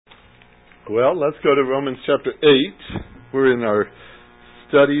Well, let's go to Romans chapter 8. We're in our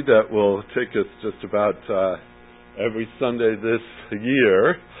study that will take us just about every Sunday this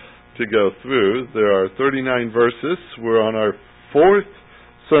year to go through. There are 39 verses. We're on our fourth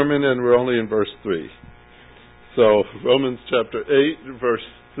sermon and we're only in verse 3. So Romans chapter 8, verse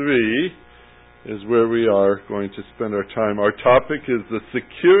 3 is where we are going to spend our time. Our topic is the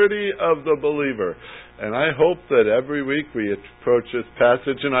security of the believer. And I hope that every week we approach this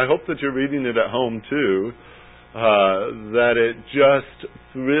passage, and I hope that you're reading it at home too, that it just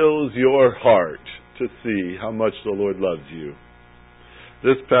thrills your heart to see how much the Lord loves you.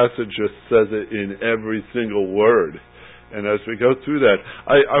 This passage just says it in every single word. And as we go through that,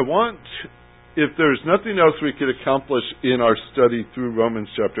 I want, if there's nothing else we could accomplish in our study through Romans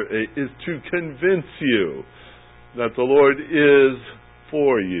chapter 8, is to convince you that the Lord is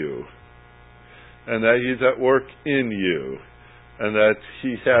for you, and that He's at work in you, and that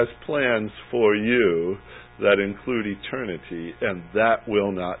He has plans for you that include eternity, and that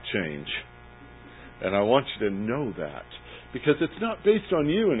will not change. And I want you to know that, because it's not based on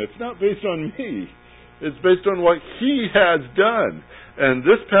you, and it's not based on me. It's based on what He has done. And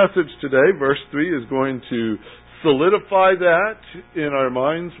this passage today, verse 3, is going to solidify that in our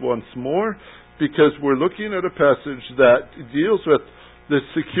minds once more, because we're looking at a passage that deals with the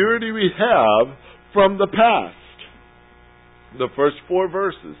security we have from the past. The first 4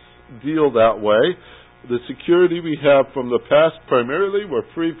 verses deal that way. The security we have from the past, primarily, we're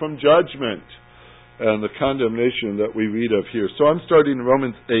free from judgment and the condemnation that we read of here. So I'm starting in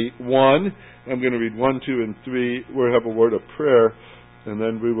Romans 8:1. I'm going to read 1, 2, and 3. We'll have a word of prayer, and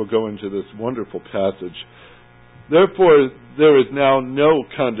then we will go into this wonderful passage. Therefore, there is now no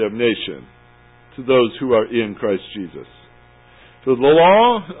condemnation to those who are in Christ Jesus. For the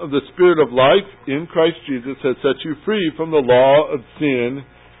law of the Spirit of life in Christ Jesus has set you free from the law of sin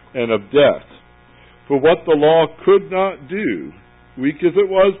and of death. For what the law could not do, weak as it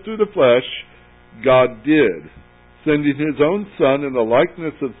was through the flesh, God did, sending His own Son in the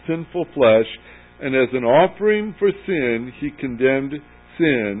likeness of sinful flesh, and as an offering for sin, He condemned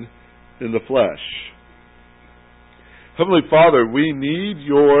sin in the flesh. Heavenly Father, we need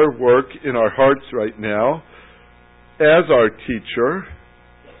Your work in our hearts right now as our teacher.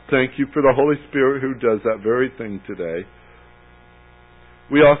 Thank You for the Holy Spirit who does that very thing today.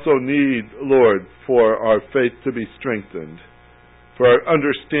 We also need, Lord, for our faith to be strengthened, for our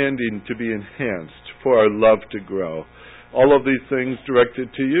understanding to be enhanced, for our love to grow. All of these things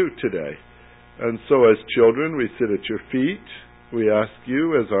directed to You today. And so as children, we sit at Your feet. We ask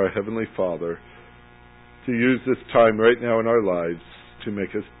You as our Heavenly Father to use this time right now in our lives to make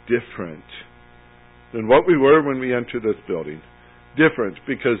us different than what we were when we entered this building. Different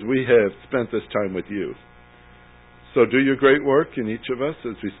because we have spent this time with You. So do Your great work in each of us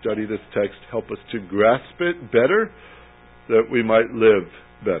as we study this text. Help us to grasp it better, that we might live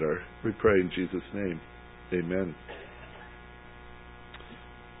better. We pray in Jesus' name. Amen.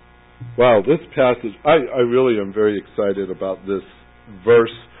 Wow, this passage, I really am very excited about this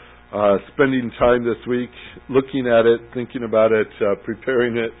verse. Spending time this week looking at it, thinking about it,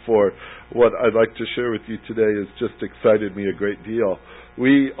 preparing it for what I'd like to share with you today has just excited me a great deal.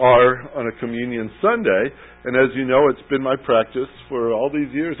 We are on a Communion Sunday, and as you know, it's been my practice for all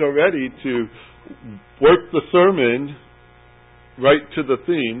these years already to work the sermon right to the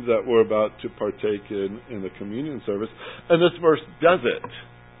theme that we're about to partake in the communion service. And this verse does it.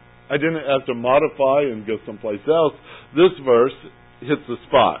 I didn't have to modify and go someplace else. This verse hits the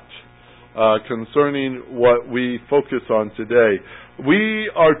spot concerning what we focus on today. We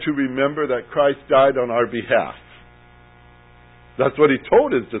are to remember that Christ died on our behalf. That's what He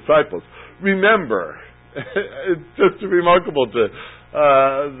told His disciples. Remember. It's just remarkable to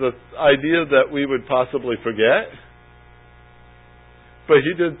the idea that we would possibly forget. But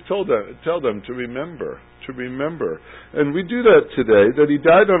He did tell them to remember. And we do that today, that He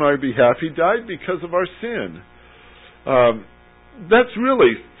died on our behalf. He died because of our sin. That's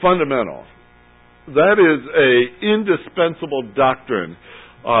really fundamental. That is an indispensable doctrine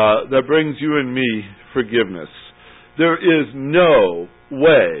that brings you and me forgiveness. There is no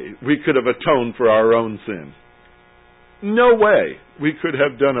way we could have atoned for our own sin. No way we could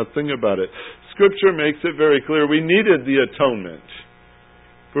have done a thing about it. Scripture makes it very clear we needed the atonement,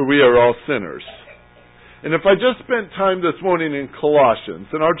 for we are all sinners. And if I just spent time this morning in Colossians,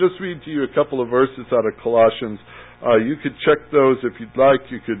 and I'll just read to you a couple of verses out of Colossians. You could check those if you'd like.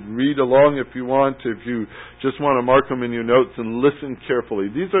 You could read along if you want, if you just want to mark them in your notes and listen carefully.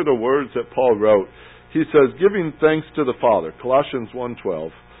 These are the words that Paul wrote. He says, giving thanks to the Father, Colossians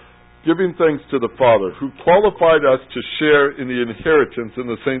 1:12, giving thanks to the Father, who qualified us to share in the inheritance in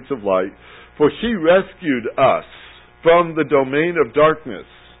the saints of light, for he rescued us from the domain of darkness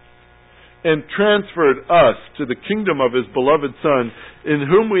and transferred us to the kingdom of his beloved Son, in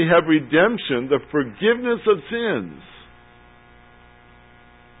whom we have redemption, the forgiveness of sins.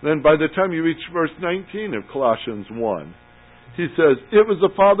 Then by the time you reach verse 19 of Colossians 1, he says, it was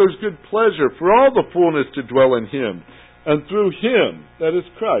the Father's good pleasure for all the fullness to dwell in him, and through him, that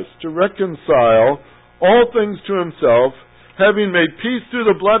is Christ, to reconcile all things to himself, having made peace through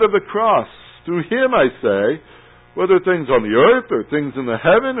the blood of the cross. Through him, I say, whether things on the earth or things in the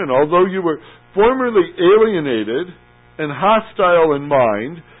heaven, and although you were formerly alienated and hostile in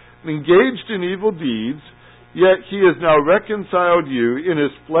mind, and engaged in evil deeds, yet he has now reconciled you in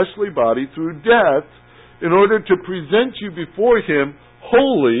his fleshly body through death, in order to present you before him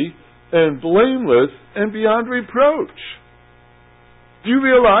holy and blameless and beyond reproach. Do you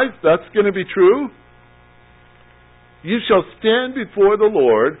realize that's going to be true? You shall stand before the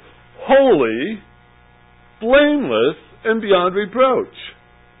Lord holy, blameless, and beyond reproach.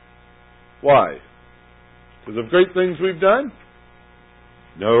 Why? Because of great things we've done?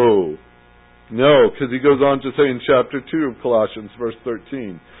 No, because he goes on to say in chapter 2 of Colossians, verse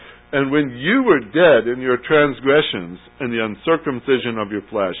 13, and when you were dead in your transgressions and the uncircumcision of your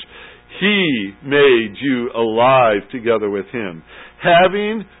flesh, he made you alive together with him,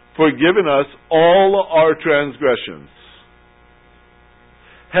 having forgiven us all our transgressions,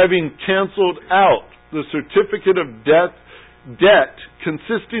 having canceled out the certificate of debt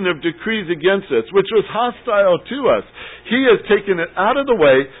consisting of decrees against us, which was hostile to us. He has taken it out of the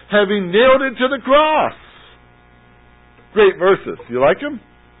way, having nailed it to the cross. Great verses. You like them?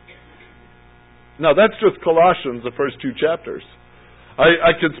 Now, that's just Colossians, the first 2 chapters.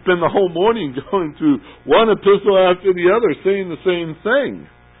 I could spend the whole morning going through one epistle after the other saying the same thing.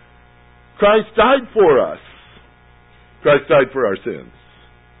 Christ died for us. Christ died for our sins.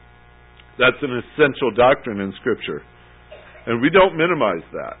 That's an essential doctrine in Scripture. And we don't minimize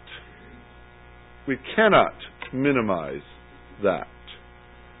that. We cannot minimize that.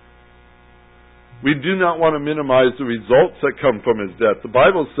 We do not want to minimize the results that come from his death. The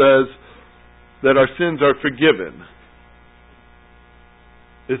Bible says that our sins are forgiven.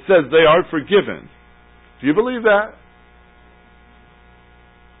 It says they are forgiven. Do you believe that?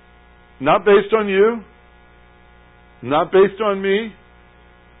 Not based on you. Not based on me.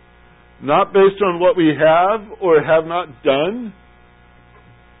 Not based on what we have or have not done,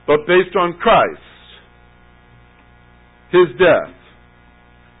 but based on Christ, his death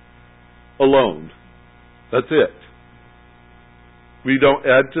alone. That's it. We don't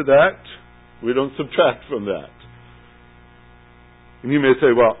add to that. We don't subtract from that. And you may say,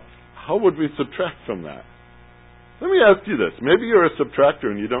 well, how would we subtract from that? Let me ask you this. Maybe you're a subtractor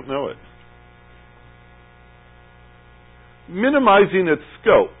and you don't know it. Minimizing its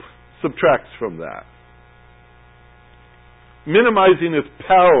scope subtracts from that. Minimizing its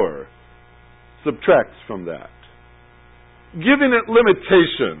power subtracts from that. Giving it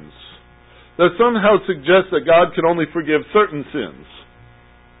limitations that somehow suggests that God can only forgive certain sins,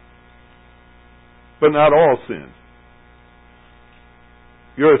 but not all sin.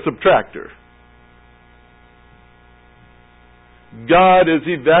 You're a subtractor. God is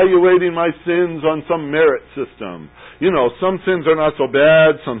evaluating my sins on some merit system. You know, some sins are not so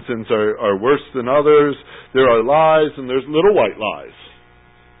bad, some sins are worse than others. There are lies and there's little white lies.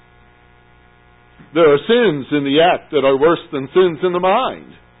 There are sins in the act that are worse than sins in the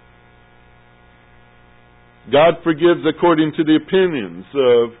mind. God forgives according to the opinions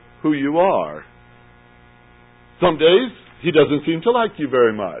of who you are. Some days, he doesn't seem to like you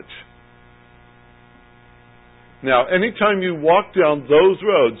very much. Now, anytime you walk down those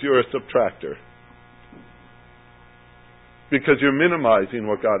roads, you're a subtractor. Because you're minimizing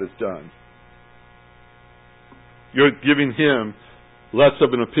what God has done. You're giving him less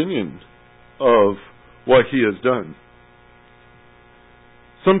of an opinion of what he has done.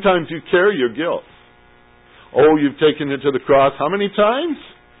 Sometimes you carry your guilt. Oh, you've taken it to the cross how many times?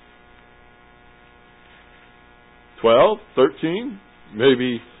 12, 13,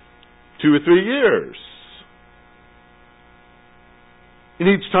 maybe 2 or 3 years. And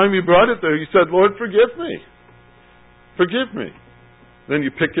each time you brought it there, you said, Lord, forgive me. Forgive me. Then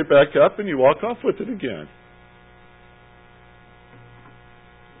you pick it back up and you walk off with it again.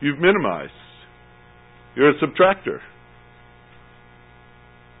 You've minimized. You're a subtractor.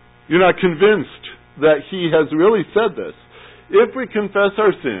 You're not convinced that he has really said this. If we confess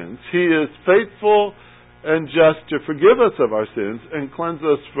our sins, he is faithful and just to forgive us of our sins and cleanse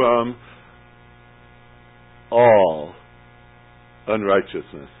us from all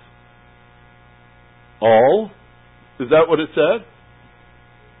unrighteousness. all? Is that what it said?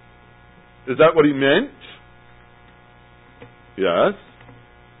 Is that what he meant? Yes.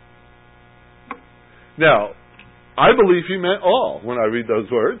 Now, I believe he meant all when I read those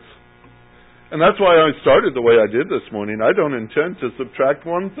words. And that's why I started the way I did this morning. I don't intend to subtract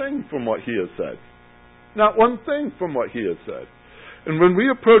one thing from what he has said. Not one thing from what he has said. And when we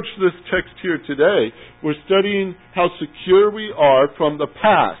approach this text here today, we're studying how secure we are from the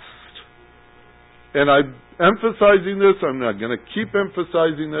past. And I'm emphasizing this, I'm not going to keep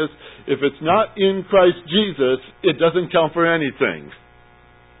emphasizing this. If it's not in Christ Jesus, it doesn't count for anything.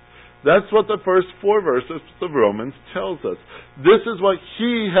 That's what the first 4 verses of Romans tells us. This is what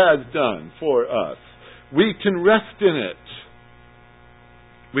he has done for us. We can rest in it.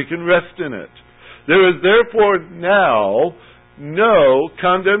 We can rest in it. There is therefore now no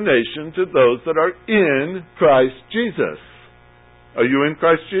condemnation to those that are in Christ Jesus. Are you in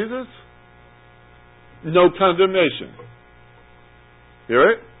Christ Jesus? No condemnation.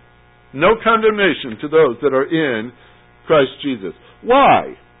 Hear it? No condemnation to those that are in Christ Jesus.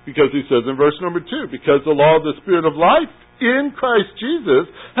 Why? Because he says in verse number 2, because the law of the Spirit of life in Christ Jesus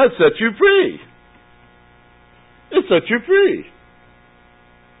has set you free. It set you free.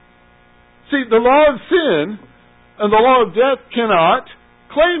 See, the law of sin and the law of death cannot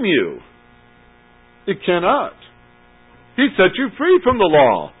claim you. It cannot. He set you free from the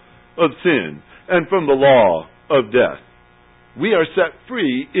law of sin and from the law of death. We are set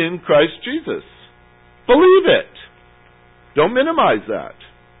free in Christ Jesus. Believe it. Don't minimize that.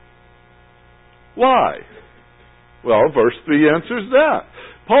 Why? Well, verse 3 answers that.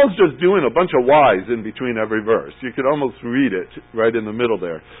 Paul's just doing a bunch of whys in between every verse. You could almost read it right in the middle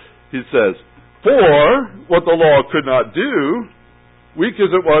there. He says, for what the law could not do, weak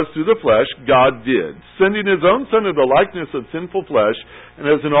as it was through the flesh, God did, sending his own Son in the likeness of sinful flesh,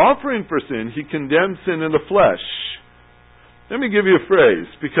 and as an offering for sin, he condemned sin in the flesh. Let me give you a phrase,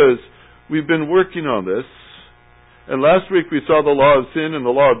 because we've been working on this. And last week we saw the law of sin and the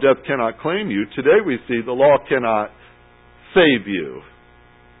law of death cannot claim you. Today we see the law cannot save you.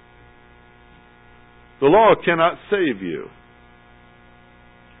 The law cannot save you.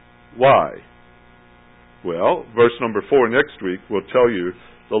 Why? Well, verse number 4 next week will tell you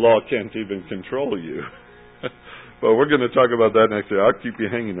the law can't even control you. But we're going to talk about that next week. I'll keep you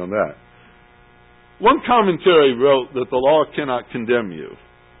hanging on that. One commentary wrote that the law cannot condemn you.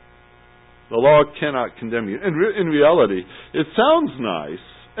 The law cannot condemn you. And in reality, it sounds nice,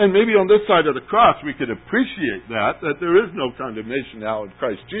 and maybe on this side of the cross we could appreciate that there is no condemnation now in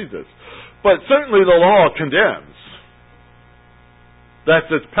Christ Jesus. But certainly the law condemns. That's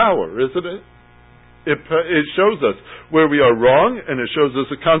its power, isn't it? It shows us where we are wrong, and it shows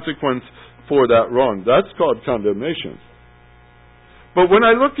us a consequence for that wrong. That's called condemnation. But when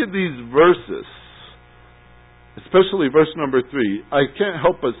I look at these verses, especially verse number 3, I can't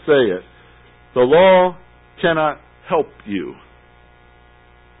help but say it. The law cannot help you.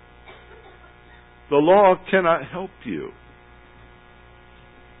 The law cannot help you.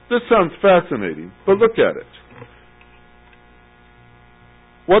 This sounds fascinating, but look at it.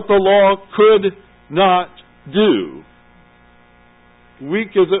 What the law could not do, weak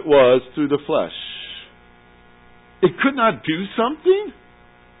as it was through the flesh. It could not do something?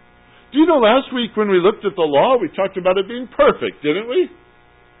 Do you know last week when we looked at the law, we talked about it being perfect, didn't we?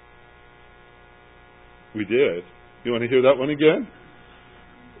 We did. You want to hear that one again?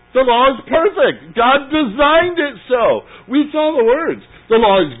 The law is perfect. God designed it so. We saw the words. The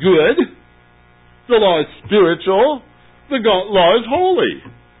law is good. The law is spiritual. The law is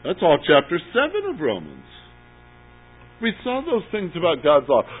holy. That's all chapter 7 of Romans. We saw those things about God's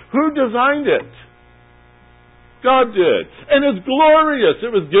law. Who designed it? God did. And it's glorious.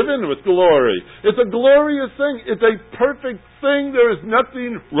 It was given with glory. It's a glorious thing. It's a perfect thing. There is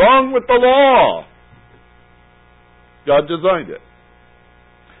nothing wrong with the law. God designed it.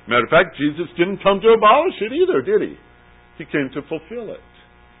 Matter of fact, Jesus didn't come to abolish it either, did he? He came to fulfill it.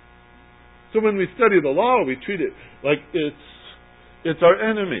 So when we study the law, we treat it like it's our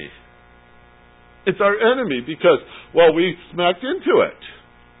enemy. It's our enemy because, well, we smacked into it.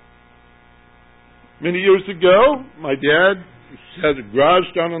 Many years ago, my dad had a garage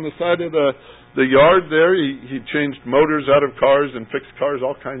down on the side of the yard there. He changed motors out of cars and fixed cars,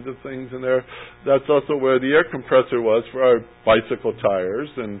 all kinds of things in there. That's also where the air compressor was for our bicycle tires.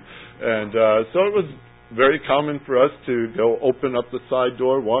 And so it was very common for us to go open up the side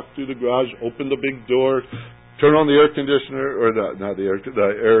door, walk through the garage, open the big door, turn on the air conditioner, or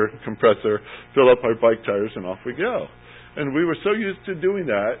the air compressor, fill up our bike tires, and off we go. And we were so used to doing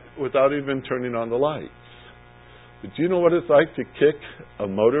that without even turning on the lights. But do you know what it's like to kick a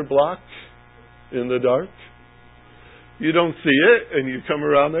motor block? in the dark? You don't see it, and you come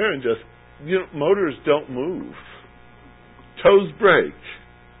around there and just, motors don't move. Toes break.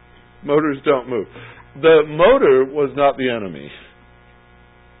 Motors don't move. The motor was not the enemy.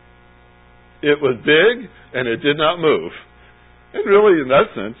 It was big, and it did not move. And really, in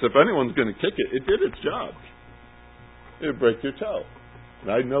that sense, if anyone's going to kick it, it did its job. It would break your toe.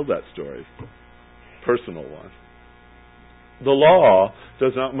 And I know that story. Personal one. The law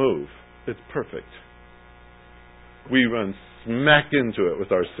does not move. It's perfect. We run smack into it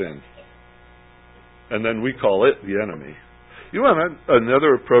with our sin. And then we call it the enemy. You want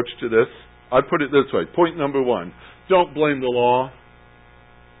another approach to this? I'd put it this way. Point number 1. Don't blame the law.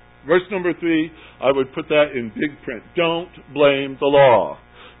 Verse number 3, I would put that in big print. Don't blame the law.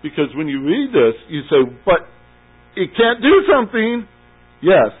 Because when you read this, you say, but it can't do something.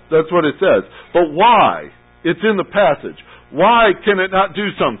 Yes, that's what it says. But why? It's in the passage. Why can it not do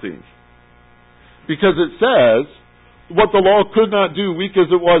something? Because it says, what the law could not do, weak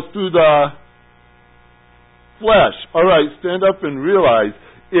as it was through the flesh. All right, stand up and realize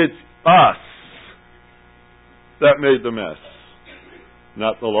it's us that made the mess,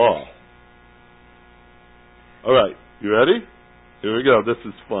 not the law. All right, you ready? Here we go. This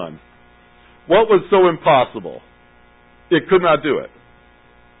is fun. What was so impossible? It could not do it.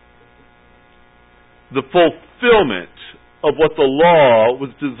 The fulfillment of what the law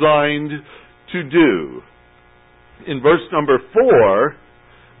was designed to do. In verse number 4,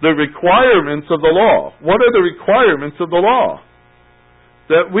 the requirements of the law. What are the requirements of the law?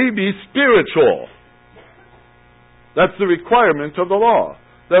 That we be spiritual. That's the requirement of the law.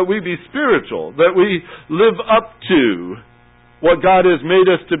 That we be spiritual. That we live up to what God has made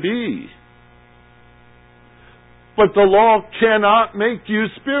us to be. But the law cannot make you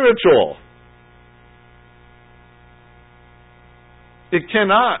spiritual. It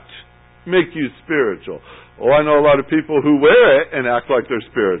cannot make you spiritual. Oh, I know a lot of people who wear it and act like they're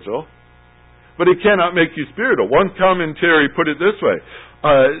spiritual. But it cannot make you spiritual. One commentary put it this way.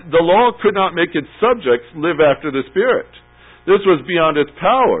 The law could not make its subjects live after the Spirit. This was beyond its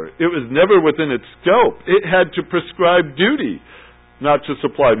power. It was never within its scope. It had to prescribe duty, not to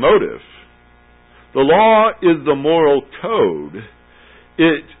supply motive. The law is the moral code.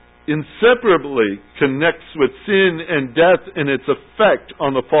 It inseparably connects with sin and death and its effect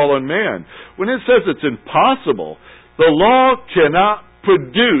on the fallen man. When it says it's impossible, the law cannot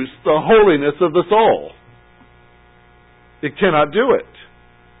produce the holiness of the soul. It cannot do it.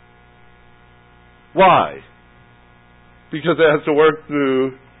 Why? Because it has to work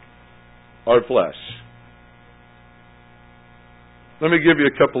through our flesh. Let me give you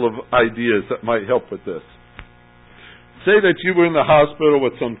a couple of ideas that might help with this. Say that you were in the hospital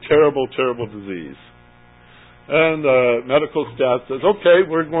with some terrible, terrible disease. And the medical staff says, okay,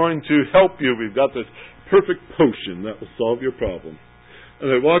 we're going to help you. We've got this perfect potion that will solve your problem.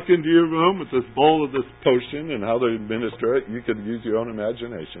 And they walk into your room with this bowl of this potion, and how they administer it, you can use your own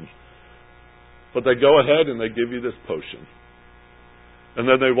imagination. But they go ahead and they give you this potion. And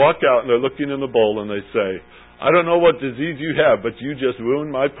then they walk out and they're looking in the bowl and they say, I don't know what disease you have, but you just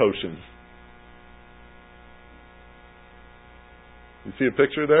ruined my potion. You see a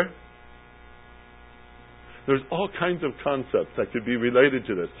picture there? There's all kinds of concepts that could be related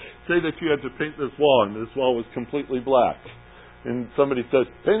to this. Say that you had to paint this wall and this wall was completely black. And somebody says,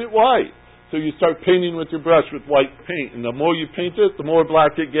 paint it white. So you start painting with your brush with white paint. And the more you paint it, the more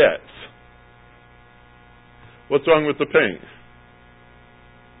black it gets. What's wrong with the paint?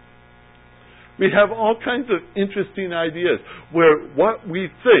 We have all kinds of interesting ideas where what we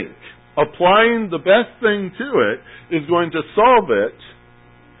think, applying the best thing to it, is going to solve it,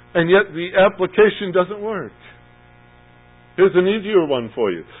 and yet the application doesn't work. Here's an easier one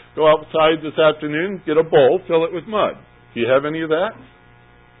for you. Go outside this afternoon, get a bowl, fill it with mud. Do you have any of that?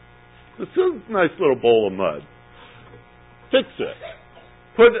 This is a nice little bowl of mud. Fix it.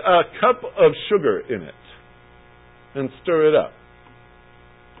 Put a cup of sugar in it and stir it up.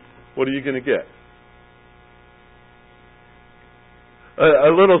 What are you going to get?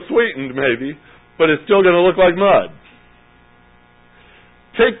 A little sweetened maybe, but it's still going to look like mud.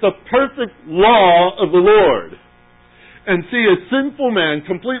 Take the perfect law of the Lord and see a sinful man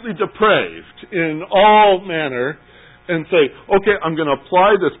completely depraved in all manner and say, okay, I'm going to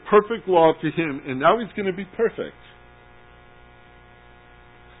apply this perfect law to him, and now he's going to be perfect.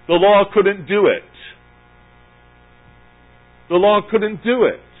 The law couldn't do it. The law couldn't do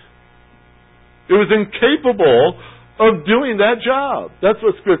it. It was incapable of doing that job. That's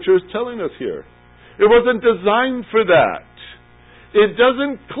what Scripture is telling us here. It wasn't designed for that. It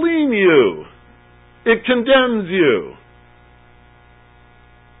doesn't clean you. It condemns you.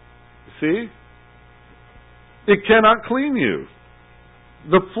 See? It cannot clean you.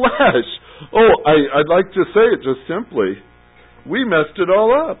 The flesh. Oh, I'd like to say it just simply. We messed it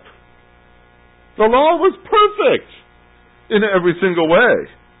all up. The law was perfect in every single way.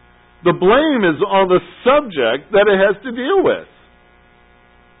 The blame is on the subject that it has to deal with,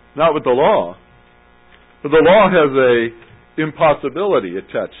 not with the law. But the law has a impossibility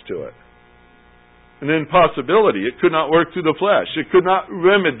attached to it. An impossibility. It could not work through the flesh. It could not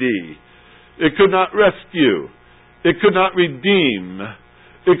remedy. It could not rescue. It could not redeem.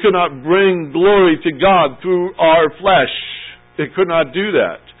 It could not bring glory to God through our flesh. It could not do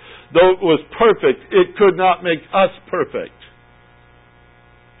that. Though it was perfect, it could not make us perfect.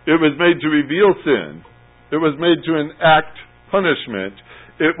 It was made to reveal sin. It was made to enact punishment.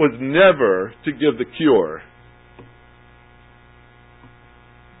 It was never to give the cure.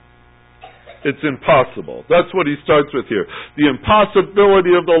 It's impossible. That's what he starts with here. The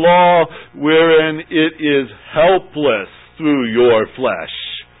impossibility of the law wherein it is helpless through your flesh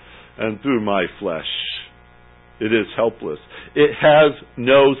and through my flesh. It is helpless. It has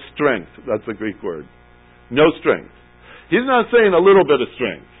no strength. That's the Greek word. No strength. He's not saying a little bit of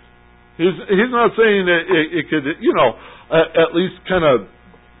strength. He's not saying that it could, at least kind of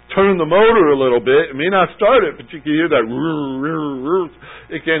turn the motor a little bit. It may not start it, but you can hear that.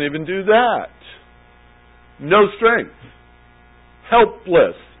 It can't even do that. No strength.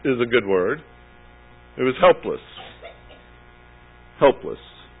 Helpless is a good word. It was helpless. Helpless.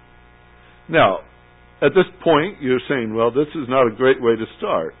 Now, at this point, you're saying, well, this is not a great way to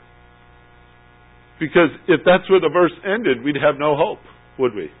start. Because if that's where the verse ended, we'd have no hope,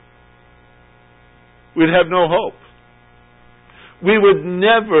 would we? We'd have no hope. We would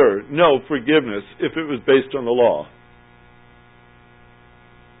never know forgiveness if it was based on the law.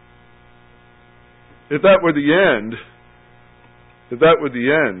 If that were the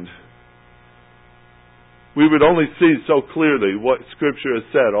end, we would only see so clearly what Scripture has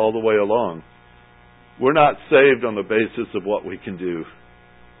said all the way along. We're not saved on the basis of what we can do.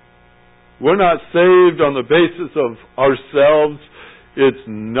 We're not saved on the basis of ourselves. It's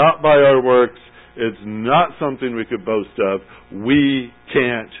not by our works. It's not something we could boast of. We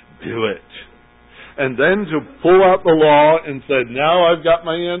can't do it. And then to pull out the law and say, now I've got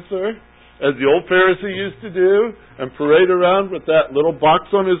my answer, as the old Pharisee used to do, and parade around with that little box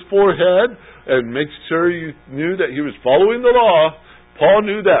on his forehead and make sure you knew that he was following the law. Paul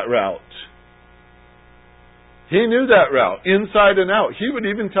knew that route. He knew that route, inside and out. He would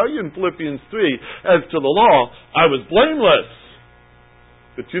even tell you in Philippians 3, as to the law, I was blameless.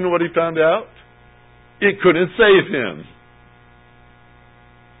 But you know what he found out? It couldn't save him.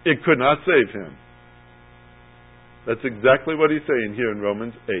 It could not save him. That's exactly what he's saying here in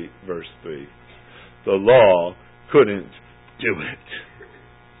Romans 8, verse 3. The law couldn't do it.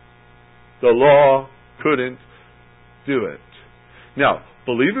 The law couldn't do it. Now,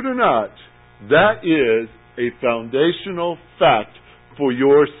 believe it or not, that is a foundational fact for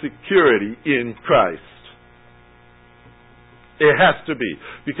your security in Christ. It has to be.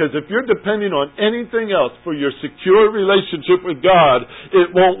 Because if you're depending on anything else for your secure relationship with God, it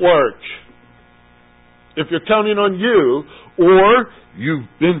won't work. If you're counting on you, or you've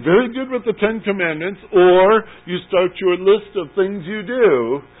been very good with the Ten Commandments, or you start your list of things you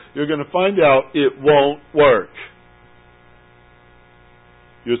do, you're going to find out it won't work.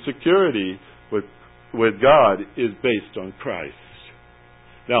 Your security with God is based on Christ.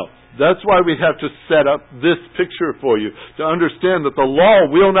 Now, that's why we have to set up this picture for you, to understand that the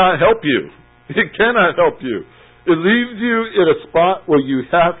law will not help you. It cannot help you. It leaves you in a spot where you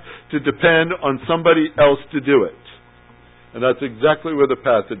have to depend on somebody else to do it. And that's exactly where the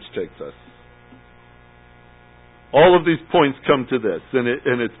passage takes us. All of these points come to this,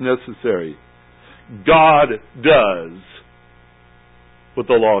 and it's necessary. God does what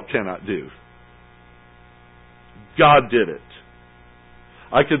the law cannot do. God did it.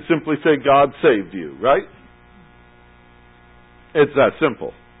 I could simply say God saved you, right? It's that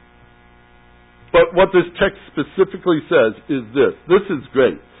simple. But what this text specifically says is this. This is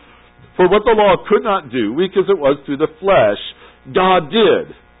great. For what the law could not do, weak as it was through the flesh, God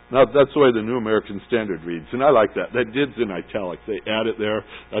did. Now, that's the way the New American Standard reads, and I like that. That did's in italics. They add it there.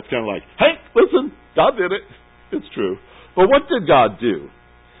 That's kind of like, hey, listen, God did it. It's true. But what did God do?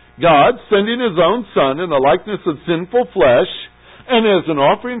 God, sending His own Son in the likeness of sinful flesh, and as an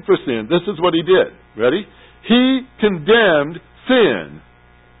offering for sin, this is what He did. Ready? He condemned sin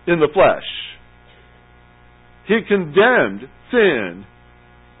in the flesh. He condemned sin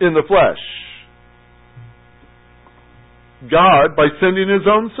in the flesh. God, by sending His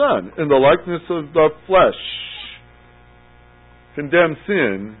own Son in the likeness of the flesh, condemned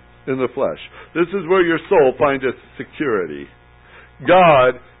sin in the flesh. This is where your soul findeth security.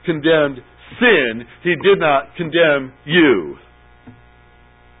 God condemned sin. He did not condemn you.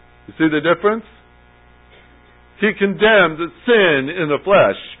 You see the difference? He condemned sin in the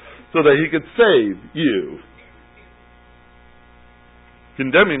flesh so that He could save you.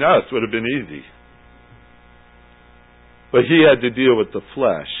 Condemning us would have been easy. But He had to deal with the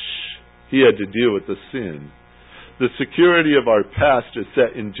flesh. He had to deal with the sin. The security of our past is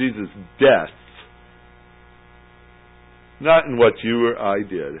set in Jesus' death, not in what you or I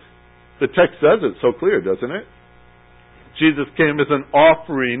did. The text says it so clear, doesn't it? Jesus came as an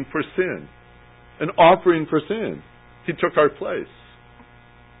offering for sin. An offering for sin. He took our place.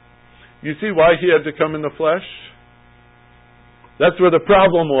 You see why He had to come in the flesh? That's where the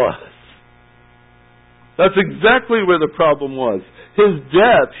problem was. That's exactly where the problem was. His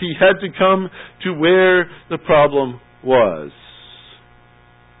death, He had to come to where the problem was.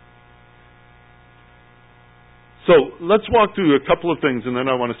 So, let's walk through a couple of things and then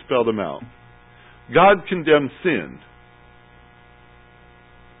I want to spell them out. God condemned sin.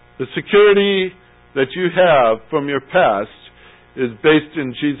 The security that you have from your past is based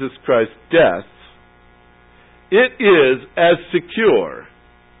in Jesus Christ's death. It is as secure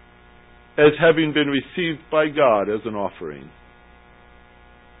as having been received by God as an offering.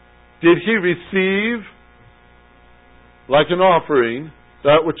 Did He receive, like an offering,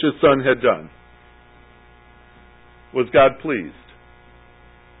 that which His Son had done? Was God pleased?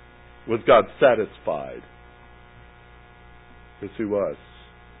 Was God satisfied? Yes, He was.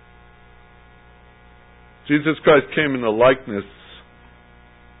 Jesus Christ came in the likeness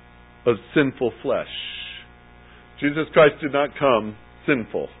of sinful flesh. Jesus Christ did not come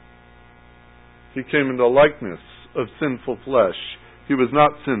sinful. He came in the likeness of sinful flesh. He was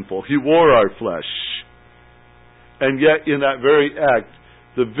not sinful. He wore our flesh. And yet, in that very act,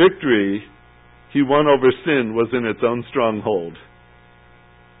 the victory He won over sin was in its own stronghold,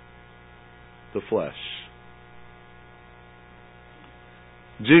 the flesh.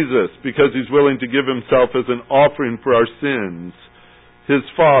 Jesus, because He's willing to give Himself as an offering for our sins, His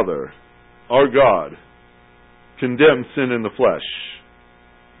Father, our God, condemned sin in the flesh.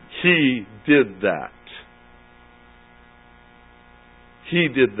 He did that. He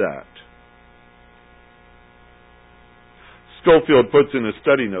did that. Schofield puts in his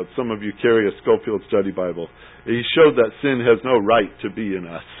study notes, some of you carry a Schofield study Bible, he showed that sin has no right to be in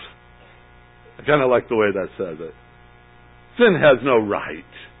us. I kind of like the way that says it. Sin has no right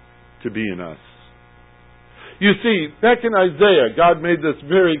to be in us. You see, back in Isaiah, God made this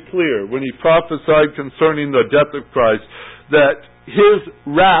very clear when He prophesied concerning the death of Christ, that His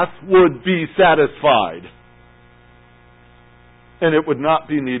wrath would be satisfied. And it would not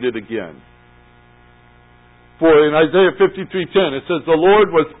be needed again. For in Isaiah 53:10, it says, the Lord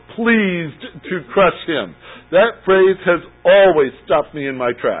was pleased to crush Him. That phrase has always stopped me in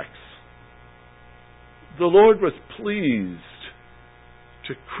my tracks. The Lord was pleased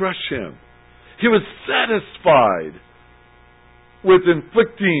to crush Him. He was satisfied with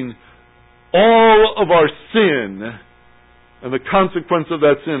inflicting all of our sin and the consequence of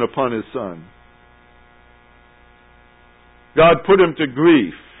that sin upon His Son. God put Him to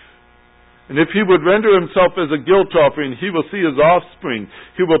grief. And if He would render Himself as a guilt offering, He will see His offspring.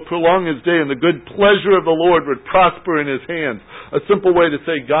 He will prolong His day, and the good pleasure of the Lord would prosper in His hands. A simple way to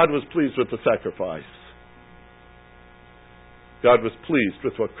say God was pleased with the sacrifice. God was pleased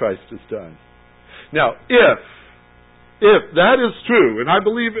with what Christ has done. Now, if that is true, and I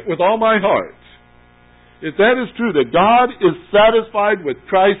believe it with all my heart, if that is true, that God is satisfied with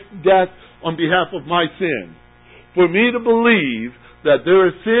Christ's death on behalf of my sin, for me to believe that there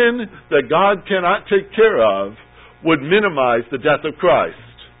is sin that God cannot take care of would minimize the death of Christ.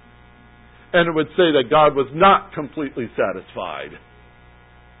 And it would say that God was not completely satisfied.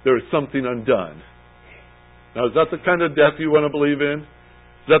 There is something undone. Now, is that the kind of death you want to believe in?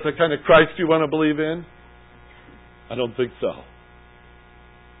 Is that the kind of Christ you want to believe in? I don't think so.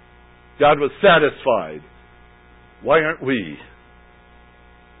 God was satisfied. Why aren't we?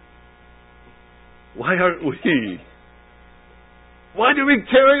 Why aren't we? Why do we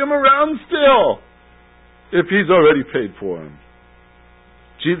carry Him around still if He's already paid for Him?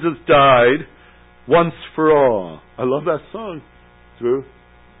 Jesus died once for all. I love that song, Drew.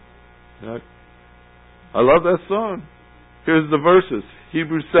 Yeah. I love that song. Here's the verses.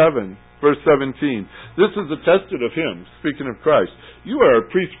 Hebrews 7, verse 17. This is attested of Him, speaking of Christ. You are a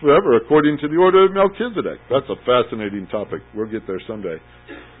priest forever according to the order of Melchizedek. That's a fascinating topic. We'll get there someday.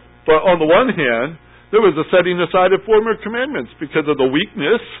 But on the one hand, there was a setting aside of former commandments because of the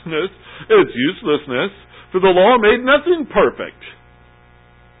weakness, its uselessness, for the law made nothing perfect.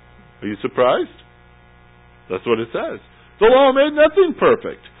 Are you surprised? That's what it says. The law made nothing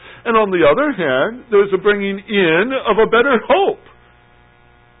perfect. And on the other hand, there's a bringing in of a better hope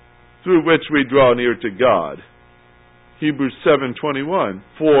through which we draw near to God. Hebrews 7:21,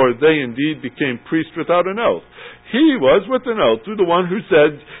 for they indeed became priests without an oath. He was with an oath through the one who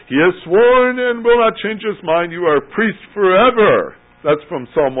said, he has sworn and will not change his mind, you are a priest forever. That's from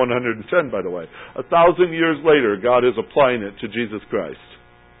Psalm 110, by the way. 1,000 years later, God is applying it to Jesus Christ.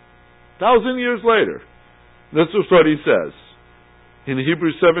 1,000 years later. This is what he says in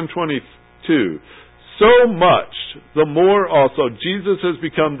Hebrews 7:22. So much, the more also, Jesus has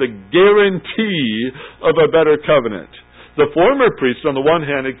become the guarantee of a better covenant. The former priests, on the one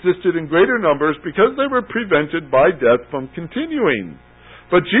hand, existed in greater numbers because they were prevented by death from continuing.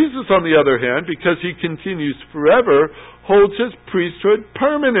 But Jesus, on the other hand, because he continues forever, holds his priesthood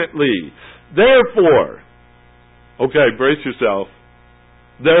permanently. Therefore, okay, brace yourself.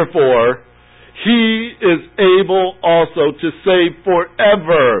 Therefore, he is able also to save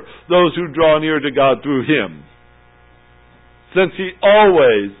forever those who draw near to God through him, since he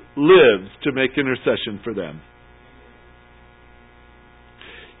always lives to make intercession for them.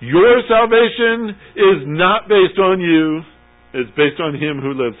 Your salvation is not based on you. It's based on him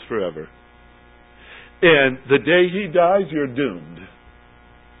who lives forever. And the day he dies, you're doomed.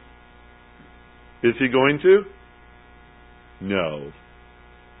 Is he going to? No.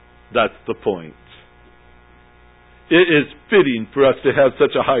 That's the point. It is fitting for us to have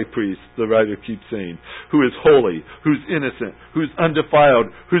such a high priest, the writer keeps saying, who is holy, who's innocent, who's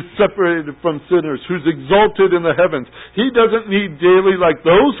undefiled, who's separated from sinners, who's exalted in the heavens. He doesn't need daily, like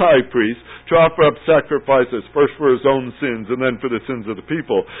those high priests, to offer up sacrifices, first for his own sins and then for the sins of the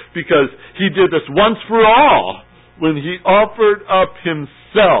people, because he did this once for all when he offered up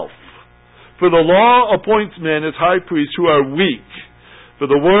himself. For the law appoints men as high priests who are weak. For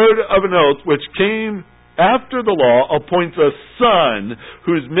the word of an oath which came after the law appoints a son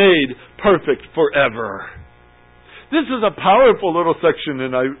who's made perfect forever. This is a powerful little section,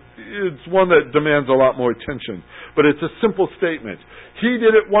 and it's one that demands a lot more attention. But it's a simple statement. He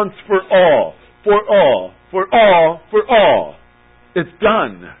did it once for all, for all, for all, for all. It's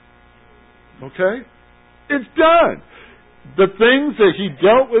done. Okay? It's done. The things that he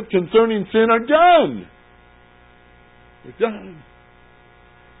dealt with concerning sin are done. They're done.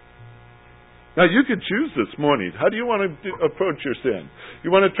 Now, you could choose this morning. How do you want to approach your sin?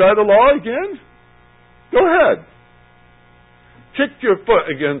 You want to try the law again? Go ahead. Kick your foot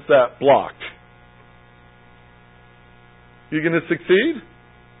against that block. You going to succeed?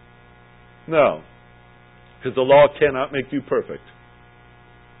 No. Because the law cannot make you perfect.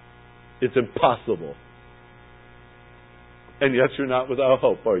 It's impossible. And yet you're not without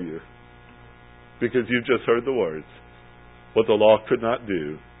hope, are you? Because you've just heard the words. What the law could not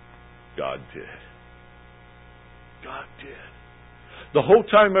do, God did. God did. The whole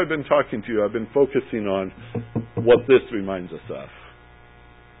time I've been talking to you, I've been focusing on what this reminds us of.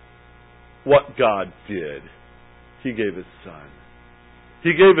 What God did. He gave His Son.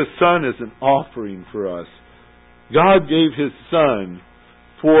 He gave His Son as an offering for us. God gave His Son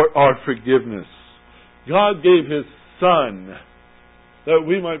for our forgiveness. God gave His Son that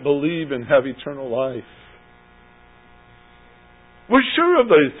we might believe and have eternal life. We're sure of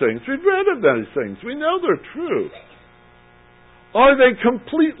these things. We've read of those things. We know they're true. Are they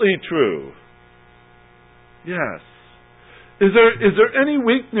completely true? Yes. Is there any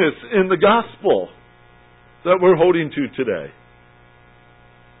weakness in the gospel that we're holding to today?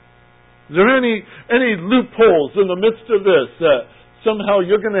 Is there any loopholes in the midst of this that somehow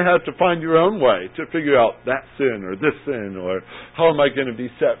you're going to have to find your own way to figure out that sin or this sin, or how am I going to be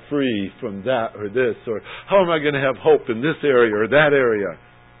set free from that or this, or how am I going to have hope in this area or that area?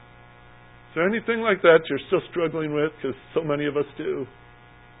 Is there anything like that you're still struggling with? Because so many of us do.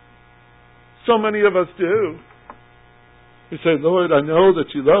 So many of us do. You say, Lord, I know that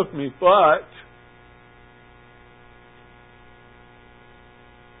you love me, but...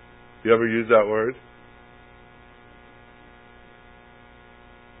 You ever use that word?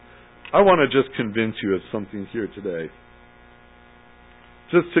 I want to just convince you of something here today.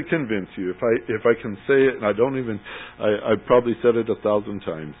 Just to convince you. If I can say it, and I've probably said it 1,000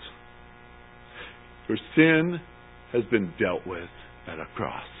 times. Your sin has been dealt with at a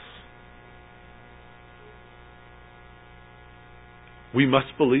cross. We must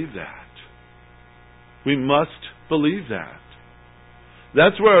believe that. We must believe that.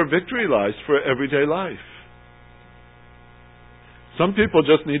 That's where our victory lies for everyday life. Some people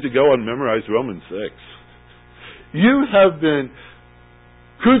just need to go and memorize Romans 6. You have been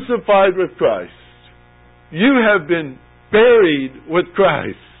crucified with Christ. You have been buried with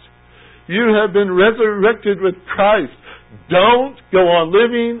Christ. You have been resurrected with Christ. Don't go on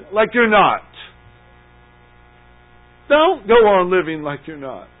living like you're not. Don't go on living like you're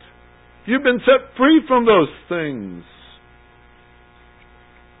not. You've been set free from those things.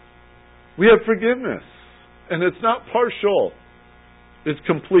 We have forgiveness. And it's not partial. It's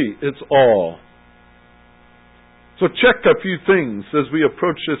complete. It's all. So check a few things as we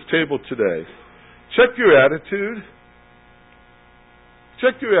approach this table today. Check your attitude.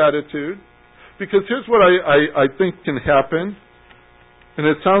 Check your attitude. Because here's what I think can happen. And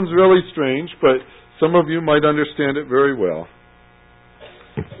it sounds really strange, but some of you might understand it very well.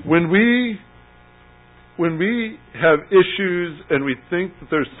 When we have issues and we think that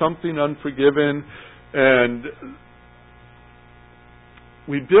there's something unforgiven, and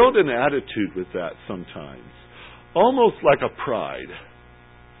we build an attitude with that sometimes, almost like a pride.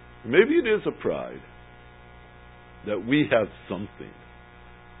 Maybe it is a pride that we have something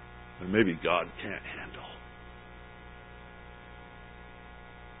that maybe God can't handle.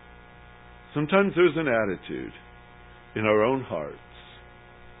 Sometimes there's an attitude in our own hearts.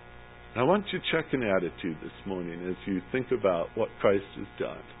 And I want you to check an attitude this morning as you think about what Christ has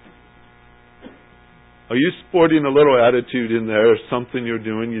done. Are you sporting a little attitude in there, something you're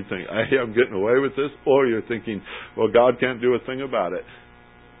doing, you think, hey, I'm getting away with this? Or you're thinking, well, God can't do a thing about it.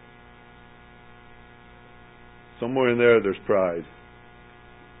 Somewhere in there's pride.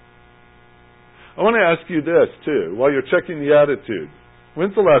 I want to ask you this, too, while you're checking the attitude.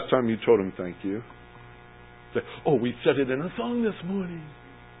 When's the last time you told him thank you? Say, oh, we said it in a song this morning.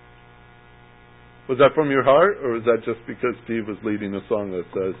 Was that from your heart, or was that just because Steve was leading a song that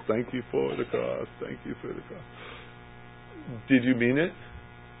says, thank you for the cross, thank you for the cross? Did you mean it?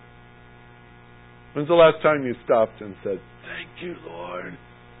 When's the last time you stopped and said, thank you, Lord,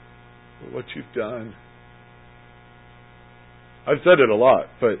 for what you've done? I've said it a lot,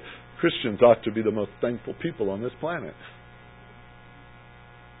 but Christians ought to be the most thankful people on this planet.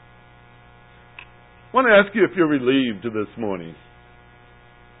 I want to ask you if you're relieved this morning.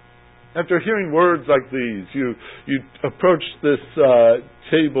 After hearing words like these, you approach this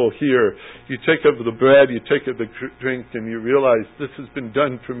table here, you take up the bread, you take up the drink, and you realize this has been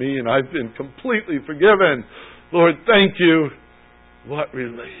done for me and I've been completely forgiven. Lord, thank you. What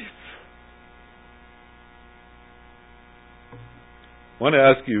relief. I want to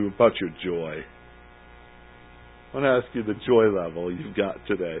ask you about your joy. I want to ask you the joy level you've got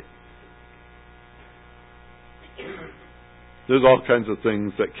today. There's all kinds of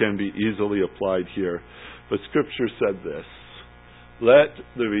things that can be easily applied here. But Scripture said this, let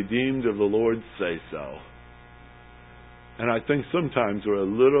the redeemed of the Lord say so. And I think sometimes we're a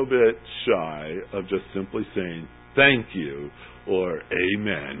little bit shy of just simply saying thank you or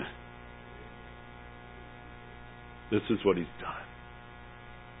amen. This is what He's done.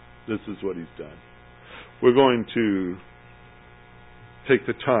 This is what He's done. We're going to take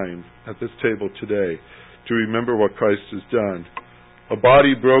the time at this table today to remember what Christ has done. A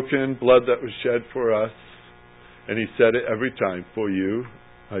body broken, blood that was shed for us. And He said it every time, for you,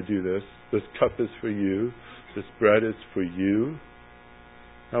 I do this. This cup is for you. This bread is for you.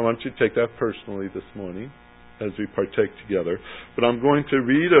 I want you to take that personally this morning as we partake together. But I'm going to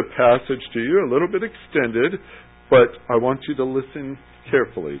read a passage to you, a little bit extended, but I want you to listen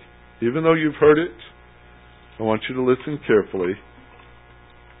carefully. Even though you've heard it, I want you to listen carefully.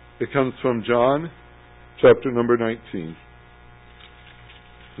 It comes from John chapter number 19.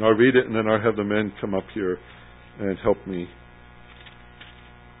 And I'll read it and then I'll have the men come up here and help me.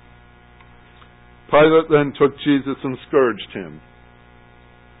 Pilate then took Jesus and scourged Him.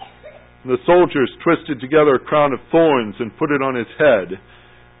 And the soldiers twisted together a crown of thorns and put it on His head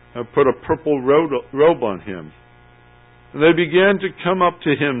and put a purple robe on Him. And they began to come up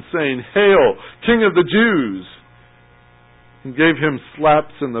to Him saying, Hail, King of the Jews! And gave Him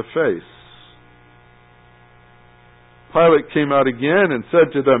slaps in the face. Pilate came out again and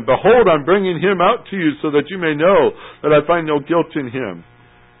said to them, Behold, I'm bringing Him out to you so that you may know that I find no guilt in Him.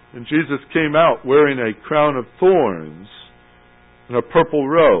 And Jesus came out wearing a crown of thorns and a purple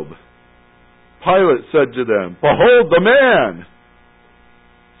robe. Pilate said to them, Behold the man!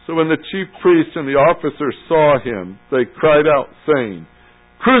 So when the chief priests and the officers saw Him, they cried out, saying,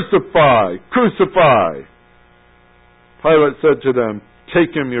 Crucify! Crucify! Pilate said to them,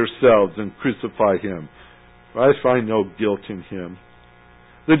 Take Him yourselves and crucify Him. For I find no guilt in Him.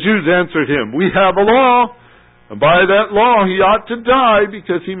 The Jews answered Him, We have a law, and by that law He ought to die,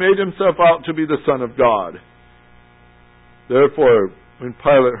 because He made Himself out to be the Son of God. Therefore, when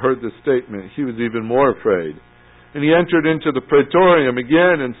Pilate heard this statement, he was even more afraid. And he entered into the praetorium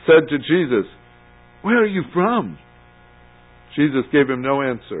again and said to Jesus, Where are you from? Jesus gave him no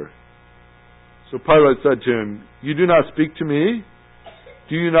answer. So Pilate said to him, "You do not speak to me?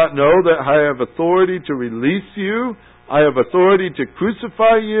 Do you not know that I have authority to release you? I have authority to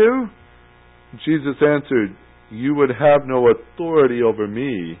crucify you?" Jesus answered, "You would have no authority over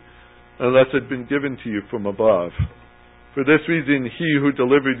me unless it had been given to you from above. For this reason, he who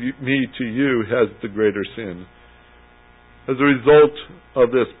delivered me to you has the greater sin." As a result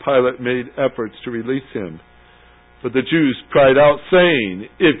of this, Pilate made efforts to release him. But the Jews cried out, saying,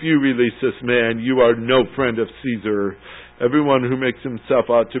 "If you release this man, you are no friend of Caesar. Everyone who makes himself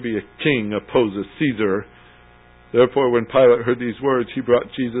out to be a king opposes Caesar." Therefore, when Pilate heard these words, he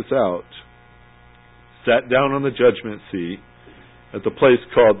brought Jesus out, sat down on the judgment seat at the place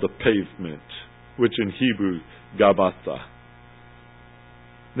called the Pavement, which in Hebrew, Gabbatha.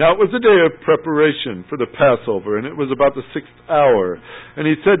 Now it was a day of preparation for the Passover, and it was about the 6th hour. And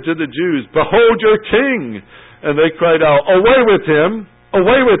he said to the Jews, "Behold your king!" And they cried out, "Away with him!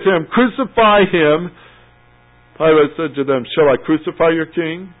 Away with him! Crucify him!" Pilate said to them, "Shall I crucify your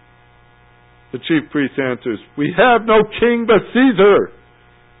king?" The chief priest answers, "We have no king but Caesar."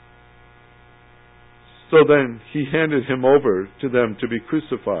 So then he handed him over to them to be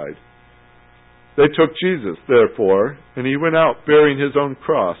crucified. They took Jesus, therefore, and he went out bearing his own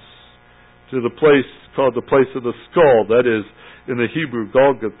cross to the place called the place of the skull, that is, in the Hebrew,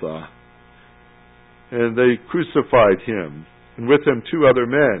 Golgotha. And they crucified him, and with him 2 other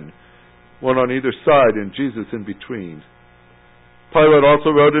men, one on either side and Jesus in between. Pilate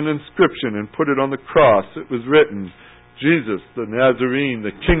also wrote an inscription and put it on the cross. It was written, "Jesus the Nazarene,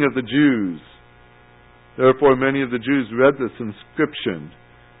 the King of the Jews." Therefore many of the Jews read this inscription,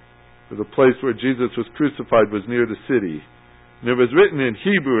 for the place where Jesus was crucified was near the city. And it was written in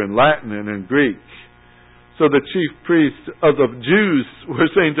Hebrew and Latin and in Greek. So the chief priests of the Jews were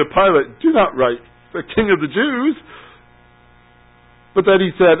saying to Pilate, "Do not write the King of the Jews," but that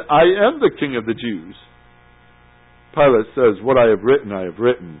he said, "I am the King of the Jews." Pilate says, "What I have written, I have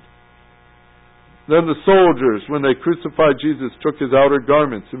written." Then the soldiers, when they crucified Jesus, took his outer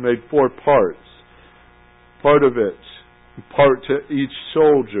garments and made 4 parts. Part of it, part to each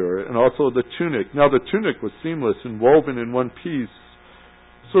soldier, and also the tunic. Now the tunic was seamless and woven in one piece.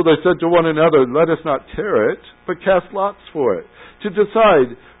 So they said to one another, "Let us not tear it, but cast lots for it, to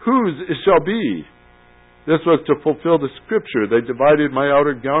decide whose it shall be." This was to fulfill the scripture, "They divided my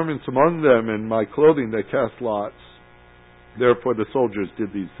outer garments among them, and my clothing they cast lots." Therefore the soldiers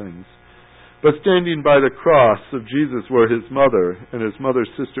did these things. But standing by the cross of Jesus were his mother, and his mother's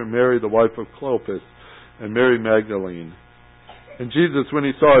sister Mary, the wife of Clopas, and Mary Magdalene. And Jesus, when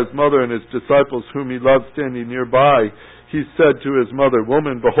he saw his mother and his disciples whom he loved standing nearby, he said to his mother,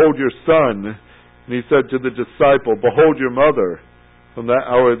 "Woman, behold your son." And he said to the disciple, "Behold your mother." From that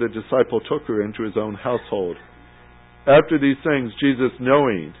hour the disciple took her into his own household. After these things, Jesus,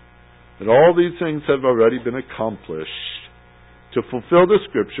 knowing that all these things have already been accomplished, to fulfill the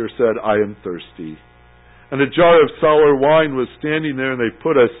scripture, said, "I am thirsty." And a jar of sour wine was standing there, and they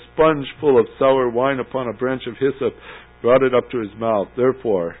put a sponge full of sour wine upon a branch of hyssop, brought it up to his mouth.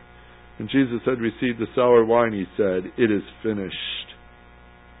 Therefore, when Jesus had received the sour wine, he said, "It is finished."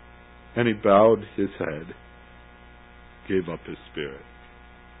 And he bowed his head, gave up his spirit.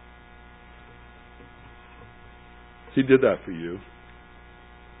 He did that for you,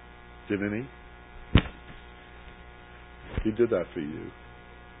 didn't he? He did that for you,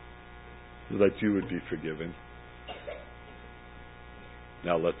 so that you would be forgiven.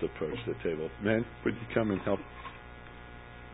 Now let's approach the table. Men, would you come and help